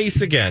to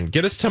space again.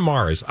 Get us to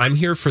Mars. I'm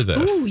here for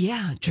this. Oh,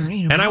 yeah.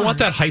 Journey to Mars. And I want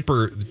that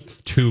hyper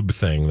tube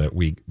thing that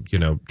we, you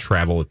know,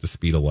 travel at the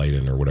speed of light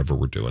in, or whatever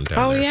we're doing down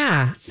there. Oh,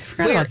 yeah. I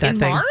forgot about that in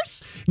thing.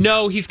 Mars?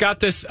 No, he's got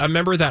this.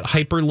 Remember that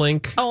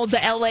hyperlink? Oh, the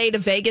LA to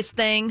Vegas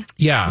thing?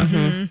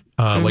 Yeah.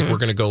 Like we're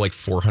going to go like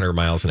 400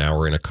 miles an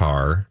hour in a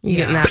car. You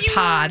get in that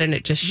pod and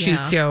it just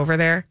shoots you over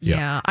there.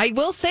 Yeah. I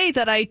will say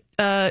that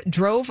I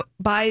drove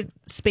by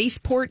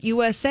Spaceport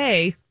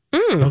USA.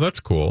 Oh,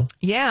 that's cool.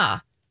 Yeah.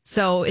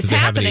 So it's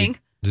happening.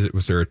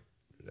 Was there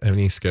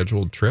any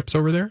scheduled trips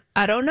over there?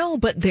 I don't know,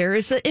 but there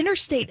is an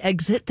interstate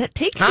exit that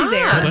takes you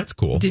there. Oh, that's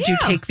cool. Did you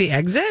take the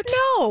exit?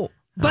 No.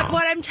 But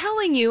what I'm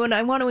telling you, and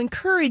I want to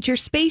encourage your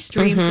space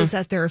dreams, is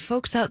that there are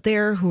folks out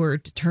there who are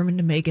determined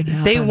to make it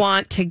happen. They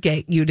want to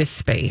get you to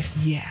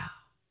space. Yeah.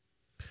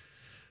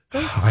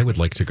 I would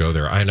like to go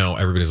there. I know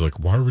everybody's like,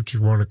 why would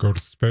you want to go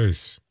to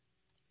space?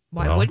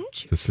 Why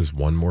wouldn't you? This is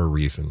one more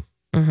reason.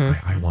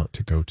 I want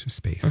to go to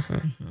space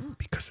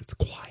because it's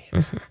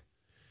quiet.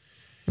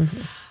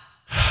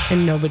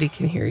 And nobody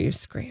can hear you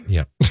scream.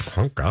 Yep.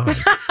 Oh, God.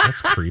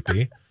 That's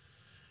creepy.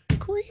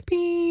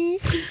 Creepy.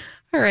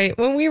 All right.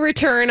 When we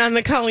return on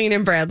the Colleen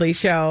and Bradley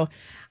show,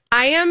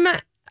 I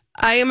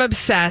am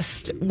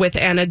obsessed with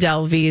Anna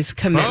Delvey's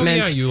commitment.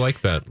 Oh, yeah. You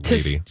like that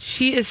lady.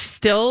 She is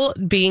still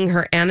being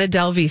her Anna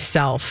Delvey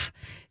self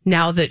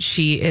now that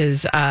she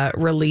is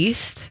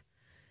released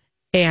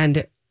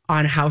and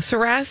on house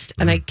arrest.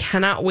 And I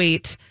cannot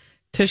wait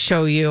to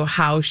show you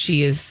how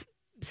she is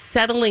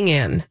settling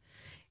in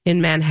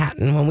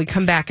Manhattan when we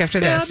come back after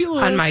this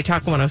on My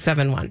Talk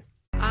 107.1.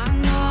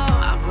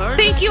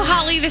 Thank you,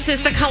 Holly. This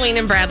is the Colleen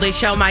and Bradley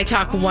Show, My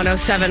Talk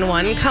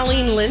 107.1.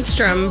 Colleen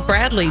Lindstrom,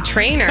 Bradley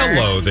Trainer.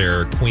 Hello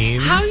there,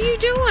 Queens. How you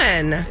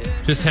doing?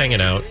 Just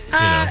hanging out.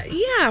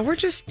 Yeah, we're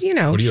just, What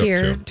are you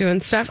here up to? doing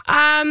stuff.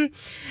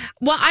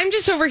 Well, I'm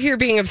just over here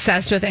being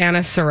obsessed with Anna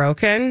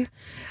Sorokin.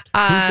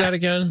 Who's that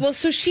again? Well,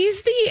 so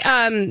she's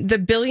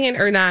the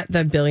billionaire, or not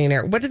the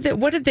billionaire. What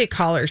did they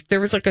call her? There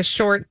was like a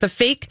short, the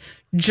fake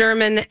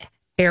German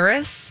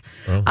heiress.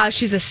 Oh.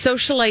 She's a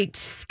socialite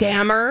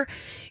scammer.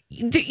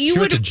 She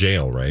went to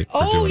jail, right? for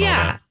doing all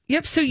that?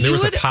 Yep. So there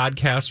was a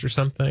podcast or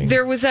something.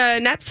 There was a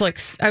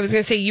Netflix. I was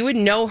going to say you would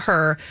know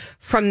her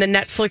from the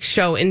Netflix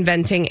show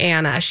Inventing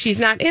Anna. She's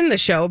not in the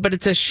show, but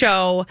it's a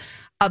show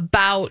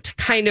about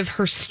kind of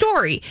her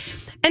story.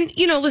 And,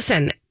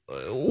 listen,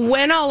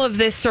 when all of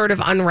this sort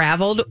of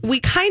unraveled, we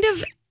kind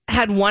of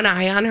had one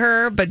eye on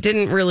her, but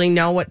didn't really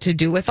know what to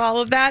do with all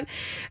of that.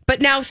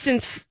 But now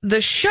since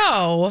that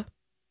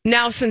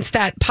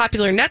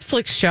popular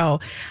Netflix show,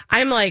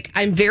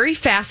 I'm very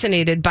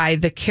fascinated by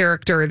the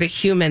character, the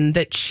human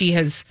that she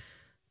has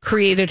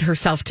created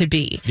herself to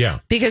be. Yeah.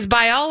 Because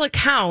by all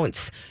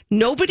accounts,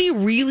 nobody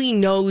really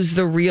knows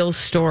the real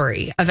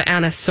story of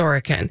Anna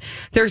Sorokin.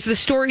 There's the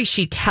story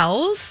she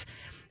tells,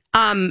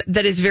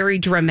 that is very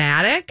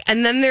dramatic.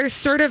 And then there's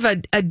sort of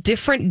a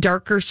different,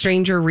 darker,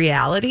 stranger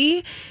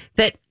reality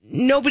that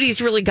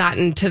nobody's really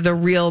gotten to the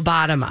real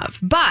bottom of.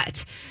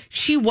 But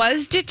she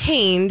was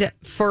detained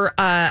for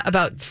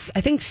about,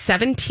 I think,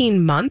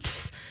 17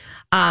 months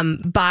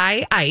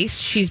by ICE.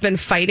 She's been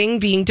fighting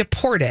being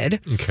deported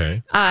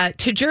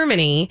to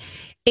Germany.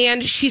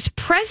 And she's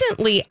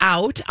presently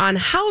out on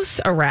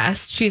house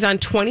arrest. She's on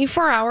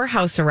 24-hour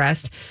house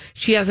arrest.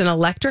 She has an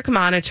electric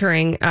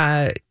monitoring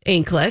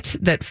anklet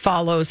that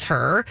follows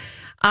her,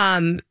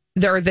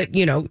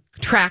 that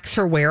tracks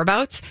her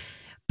whereabouts.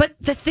 But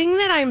the thing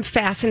that I'm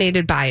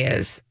fascinated by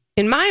is,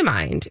 in my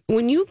mind,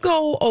 when you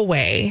go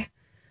away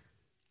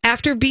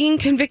after being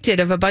convicted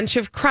of a bunch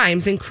of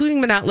crimes,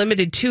 including but not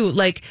limited to,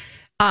 like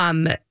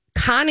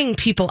conning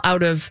people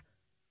out of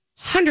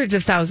hundreds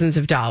of thousands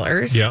of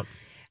dollars. Yep.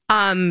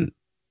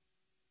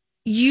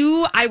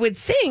 You, I would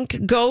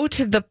think, go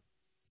to the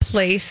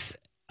place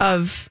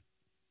of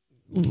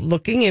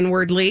looking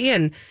inwardly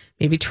and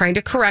maybe trying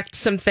to correct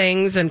some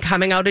things and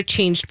coming out a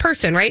changed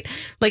person, right?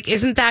 Like,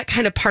 isn't that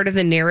kind of part of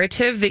the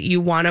narrative that you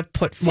want to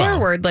put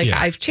forward?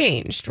 I've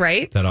changed,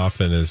 right? That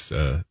often is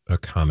a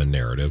common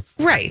narrative.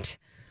 Right.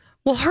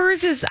 Well,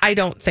 hers is, I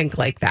don't think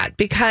like that,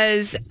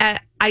 because I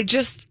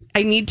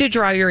need to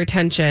draw your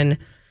attention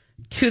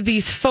to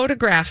these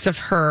photographs of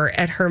her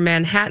at her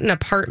Manhattan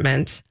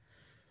apartment.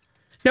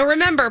 Now,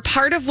 remember,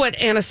 part of what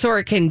Anna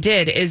Sorokin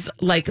did is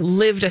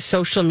lived a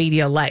social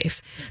media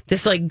life.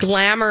 This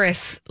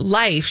glamorous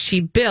life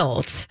she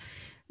built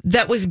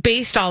that was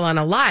based all on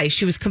a lie.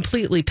 She was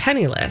completely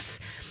penniless,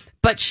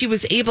 but she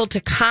was able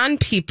to con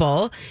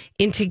people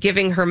into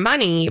giving her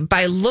money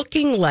by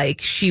looking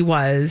like she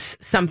was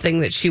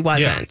something that she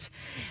wasn't. Yeah.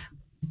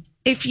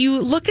 If you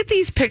look at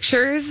these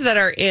pictures that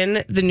are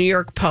in the New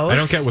York Post, I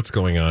don't get what's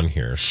going on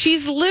here.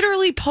 She's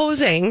literally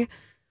posing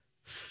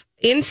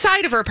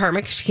inside of her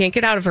apartment, because she can't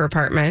get out of her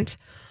apartment,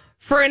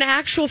 for an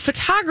actual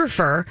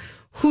photographer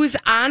who's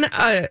on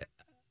a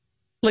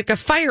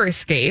fire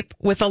escape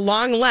with a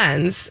long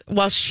lens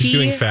while she's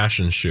doing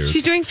fashion shoots.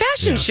 She's doing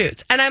fashion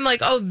shoots. And I'm like,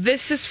 oh,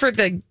 this is for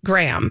the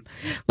gram.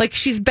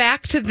 She's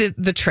back to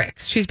the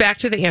tricks. She's back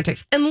to the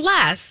antics.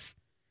 Unless,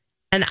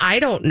 and I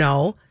don't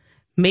know,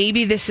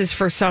 maybe this is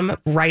for some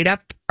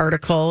write-up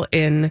article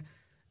in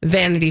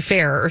Vanity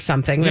Fair or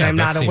something that I'm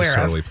not aware of. That seems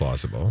totally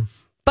plausible.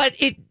 But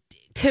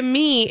to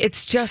me,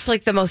 it's just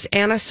the most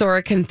Anna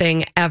Sorokin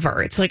thing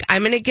ever. It's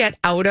I'm going to get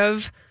out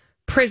of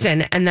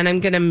prison and then I'm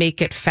going to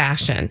make it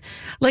fashion.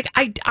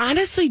 I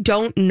honestly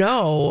don't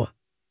know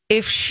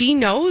if she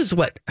knows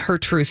what her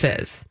truth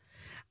is.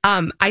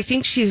 I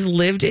think she's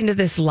lived into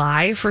this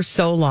lie for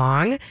so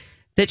long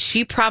that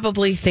she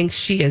probably thinks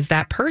she is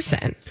that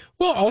person.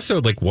 Well, also,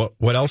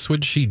 what else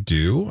would she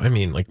do? I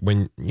mean,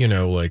 when,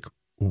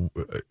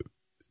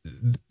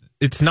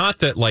 it's not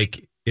that,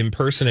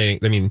 impersonating,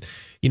 I mean,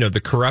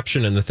 the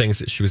corruption and the things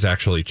that she was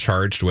actually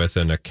charged with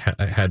and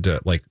had to,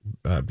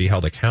 be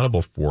held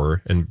accountable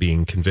for and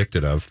being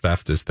convicted of,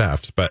 theft is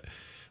theft. But,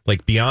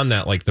 beyond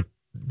that,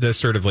 the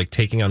sort of,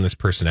 taking on this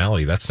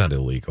personality, that's not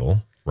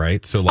illegal.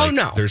 Right. So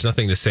no. There's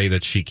nothing to say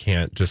that she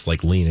can't just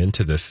lean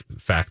into this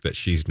fact that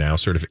she's now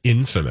sort of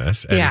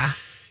infamous. And, yeah.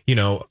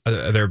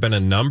 There have been a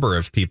number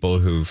of people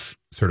who've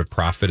sort of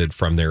profited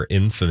from their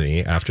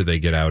infamy after they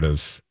get out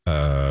of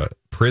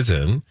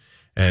prison.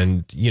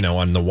 And,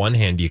 on the one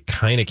hand, you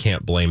kind of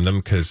can't blame them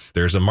because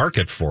there's a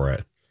market for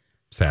it,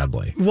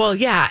 sadly. Well,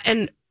 yeah.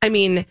 And I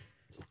mean,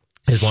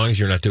 as long as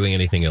you're not doing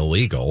anything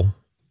illegal.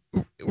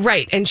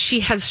 Right. And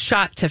she has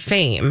shot to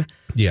fame.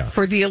 Yeah.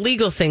 For the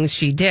illegal things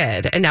she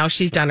did. And now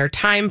she's done her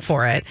time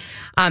for it.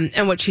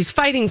 And what she's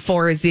fighting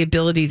for is the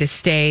ability to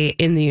stay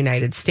in the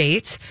United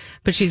States.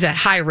 But she's at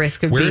high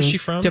risk of Where being is she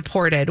from?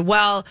 Deported.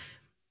 Well,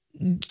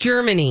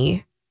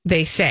 Germany,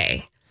 they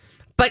say.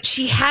 But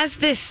she has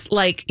this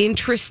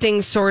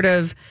interesting sort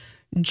of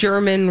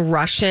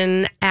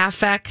German-Russian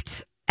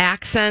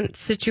accent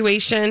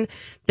situation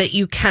that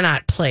you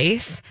cannot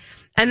place.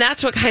 And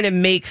that's what kind of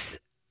makes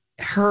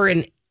her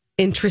an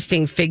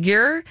interesting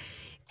figure.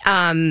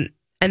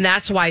 And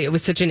that's why it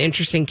was such an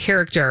interesting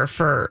character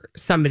for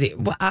somebody.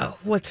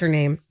 What's her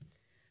name?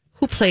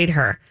 Who played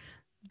her?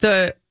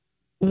 The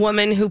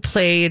woman who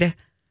played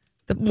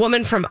the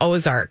woman from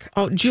Ozark.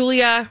 Oh,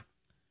 Julia.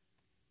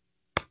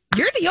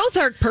 You're the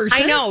Ozark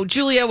person. I know.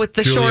 Julia with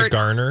the Julia short.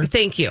 Garner.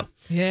 Thank you.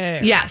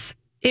 Yeah. Yes.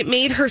 It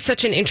made her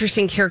such an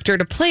interesting character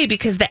to play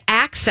because the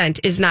accent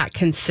is not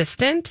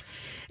consistent.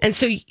 And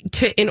so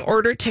in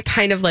order to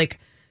kind of like,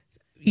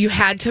 you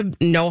had to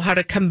know how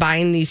to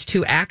combine these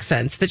two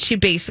accents that she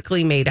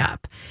basically made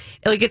up.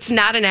 Like, it's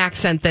not an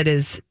accent that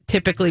is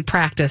typically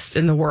practiced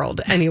in the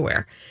world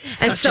anywhere.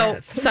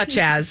 Such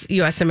as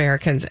U.S.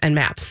 Americans and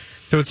maps.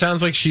 So it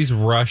sounds like she's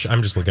Russian.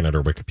 I'm just looking at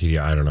her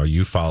Wikipedia. I don't know.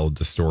 You followed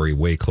the story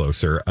way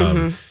closer.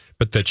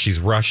 But that she's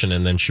Russian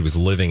and then she was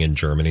living in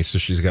Germany. So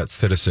she's got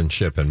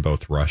citizenship in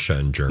both Russia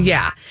and Germany.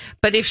 Yeah.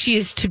 But if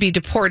she's to be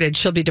deported,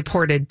 she'll be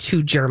deported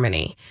to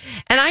Germany.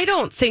 And I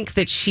don't think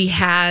that she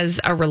has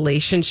a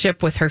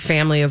relationship with her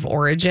family of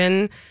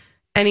origin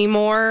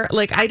anymore.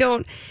 Like, I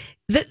don't.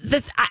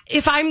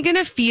 If I'm going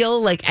to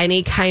feel like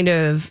any kind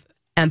of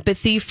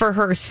empathy for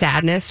her,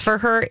 sadness for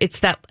her, it's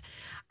that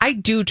I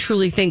do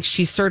truly think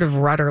she's sort of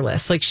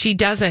rudderless. Like, she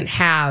doesn't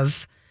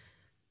have.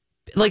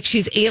 Like,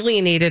 she's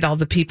alienated all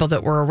the people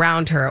that were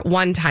around her at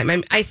one time.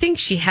 I think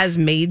she has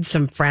made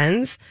some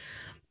friends,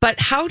 but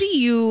how do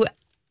you,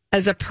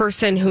 as a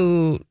person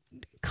who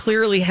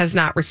clearly has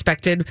not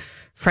respected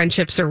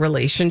friendships or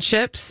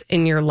relationships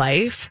in your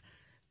life,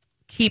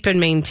 keep and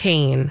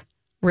maintain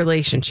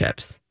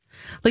relationships?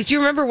 Like, do you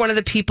remember one of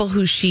the people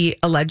who she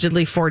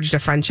allegedly forged a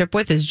friendship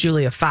with is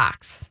Julia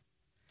Fox?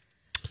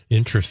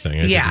 Interesting.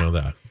 I didn't know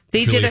that.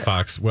 Julia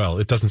Fox, well,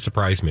 it doesn't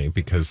surprise me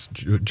because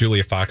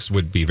Julia Fox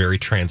would be very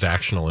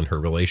transactional in her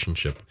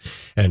relationship.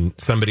 And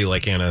somebody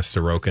like Anna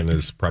Sorokin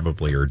is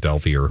probably, or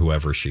Delvey or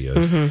whoever she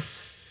is,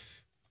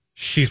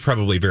 she's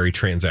probably very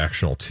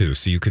transactional too.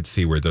 So you could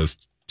see where those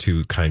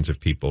two kinds of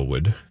people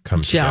would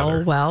come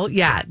together. Well,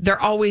 yeah.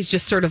 They're always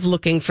just sort of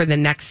looking for the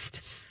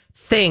next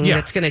thing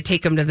that's going to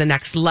take them to the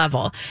next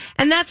level.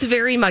 And that's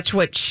very much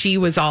what she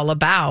was all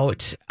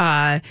about.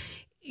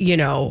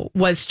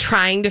 Was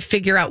trying to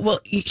figure out, well,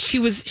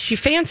 she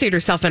fancied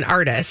herself an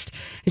artist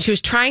and she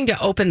was trying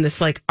to open this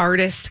like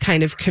artist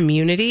kind of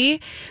community.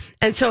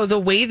 And so the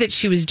way that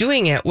she was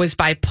doing it was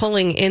by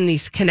pulling in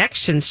these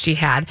connections she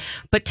had,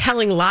 but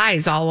telling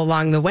lies all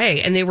along the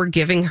way. And they were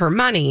giving her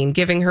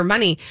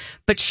money,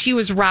 but she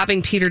was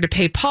robbing Peter to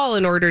pay Paul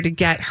in order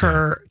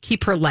to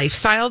keep her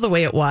lifestyle the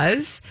way it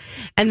was.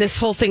 And this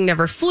whole thing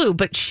never flew.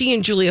 But she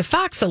and Julia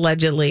Fox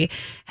allegedly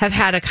have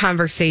had a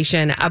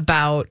conversation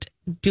about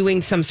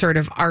doing some sort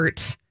of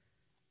art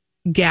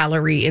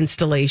gallery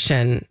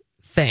instation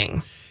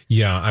thing.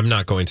 Yeah, I'm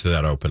not going to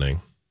that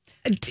opening.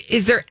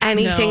 Is there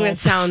anything that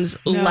sounds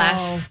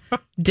less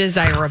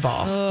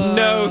desirable?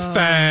 No,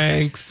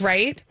 thanks.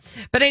 Right?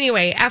 But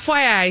anyway,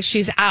 FYI,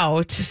 she's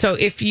out. So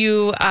if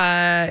you,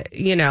 How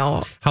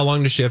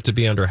long does she have to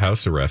be under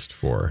house arrest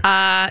for?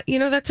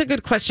 That's a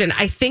good question.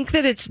 I think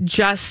that it's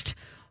just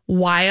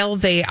while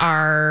they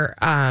are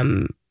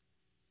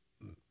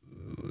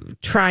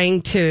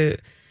trying to...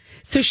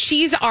 So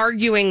she's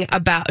arguing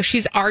about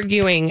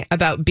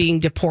being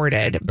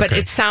deported, but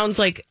it sounds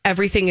like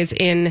everything is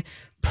in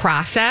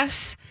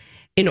process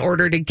in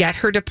order to get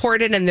her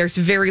deported, and there's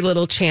very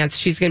little chance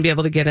she's going to be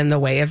able to get in the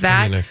way of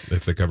that. I mean,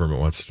 if the government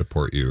wants to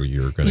deport you,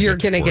 you're going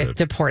to get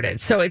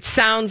deported. So it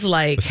sounds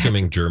like,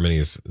 assuming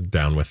Germany's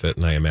down with it,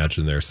 and I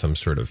imagine there's some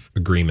sort of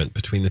agreement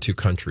between the two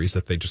countries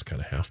that they just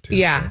kind of have to.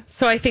 Yeah.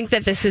 So I think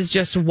that this is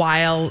just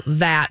while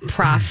that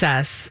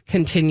process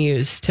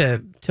continues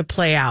to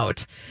play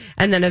out,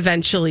 and then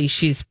eventually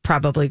she's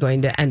probably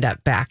going to end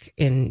up back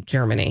in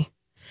Germany.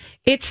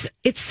 It's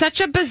such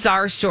a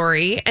bizarre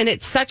story, and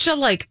it's such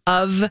a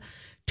of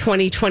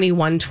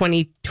 2021,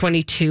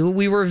 2022.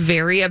 We were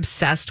very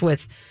obsessed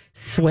with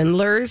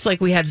swindlers.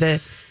 Like, we had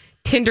the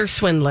Tinder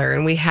swindler,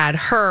 and we had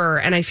her,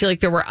 and I feel like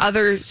there were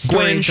other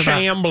stories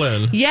Gwen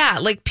Shamblin. Yeah,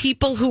 like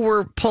people who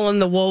were pulling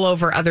the wool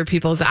over other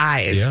people's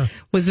eyes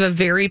was a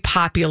very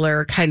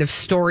popular kind of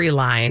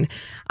storyline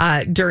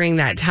during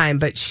that time.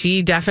 But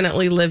she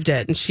definitely lived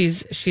it, and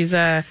she's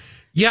a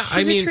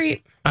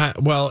treat.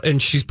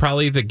 And she's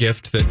probably the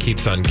gift that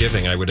keeps on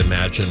giving. I would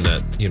imagine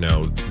that,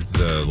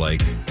 the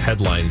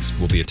headlines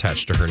will be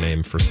attached to her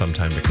name for some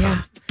time to come.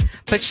 Yeah.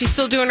 But she's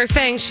still doing her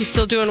thing. She's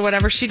still doing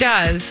whatever she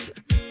does.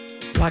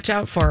 Watch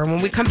out for her.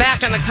 When we come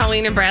back on the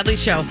Colleen and Bradley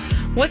Show,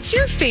 what's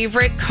your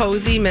favorite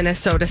cozy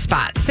Minnesota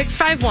spot?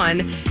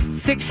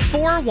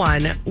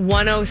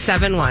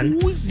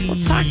 651-641-1071. We'll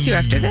talk to you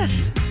after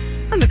this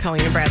on the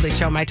Colleen and Bradley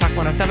Show, My Talk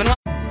 1071.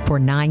 For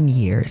 9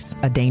 years,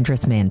 a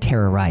dangerous man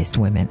terrorized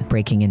women,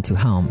 breaking into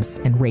homes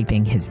and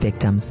raping his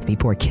victims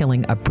before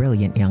killing a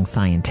brilliant young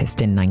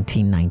scientist in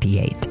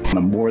 1998.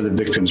 The more the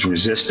victims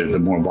resisted, the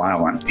more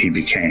violent he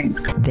became.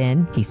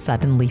 Then he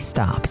suddenly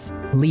stops,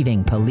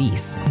 leaving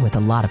police with a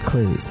lot of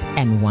clues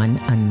and one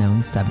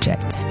unknown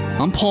subject.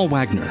 I'm Paul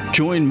Wagner.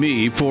 Join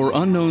me for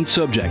Unknown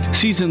Subject,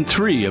 Season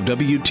 3 of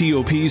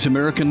WTOP's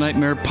American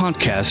Nightmare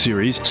podcast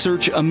series.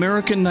 Search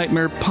American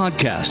Nightmare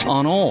Podcast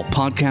on all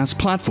podcast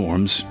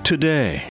platforms today.